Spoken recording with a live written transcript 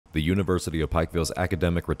The University of Pikeville's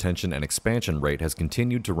academic retention and expansion rate has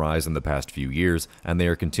continued to rise in the past few years, and they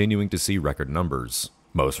are continuing to see record numbers.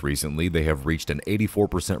 Most recently, they have reached an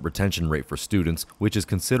 84% retention rate for students, which is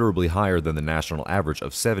considerably higher than the national average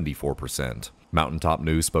of 74%. Mountaintop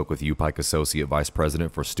News spoke with UPIKE Associate Vice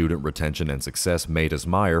President for Student Retention and Success, Matus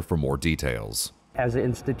Meyer, for more details. As an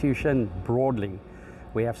institution, broadly,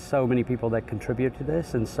 we have so many people that contribute to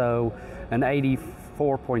this, and so an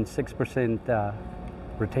 84.6%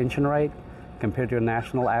 retention rate compared to a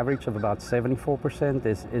national average of about 74%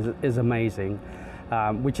 is amazing,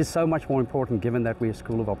 which is so much more important given that we're a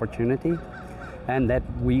school of opportunity and that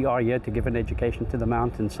we are here to give an education to the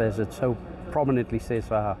mountains, as it so prominently says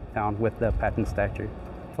down with the patent statue.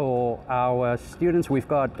 For our students, we've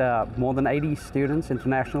got more than 80 students,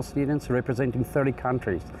 international students, representing 30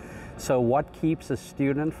 countries. So what keeps a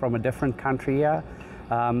student from a different country here?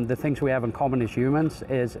 The things we have in common as humans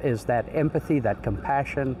is that empathy, that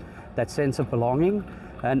compassion, that sense of belonging,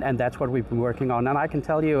 and that's what we've been working on. And I can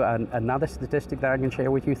tell you another statistic that I can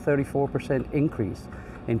share with you, 34% increase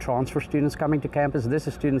in transfer students coming to campus. This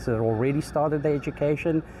is students that already started their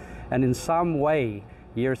education and in some way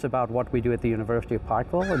hears about what we do at the University of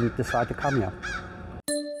Pikeville and decide to come here.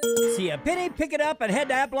 See a penny, pick it up and head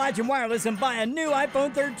to Appalachian Wireless and buy a new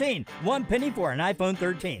iPhone 13. 1 penny for an iPhone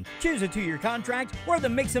 13. Choose a 2-year contract or the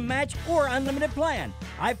mix and match or unlimited plan.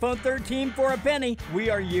 iPhone 13 for a penny. We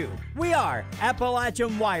are you. We are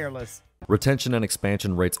Appalachian Wireless. Retention and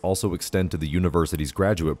expansion rates also extend to the university's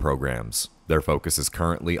graduate programs. Their focus is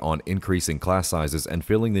currently on increasing class sizes and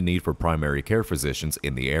filling the need for primary care physicians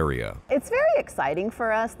in the area. It's very exciting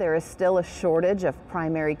for us. There is still a shortage of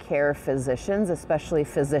primary care physicians, especially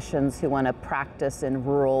physicians who want to practice in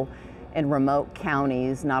rural and remote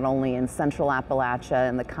counties, not only in Central Appalachia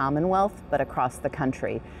and the Commonwealth, but across the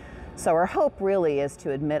country. So our hope really is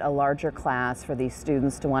to admit a larger class for these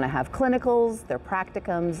students to want to have clinicals, their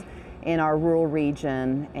practicums, in our rural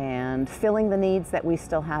region and filling the needs that we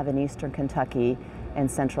still have in Eastern Kentucky and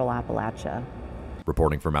Central Appalachia.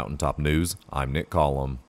 Reporting for Mountaintop News, I'm Nick Collum.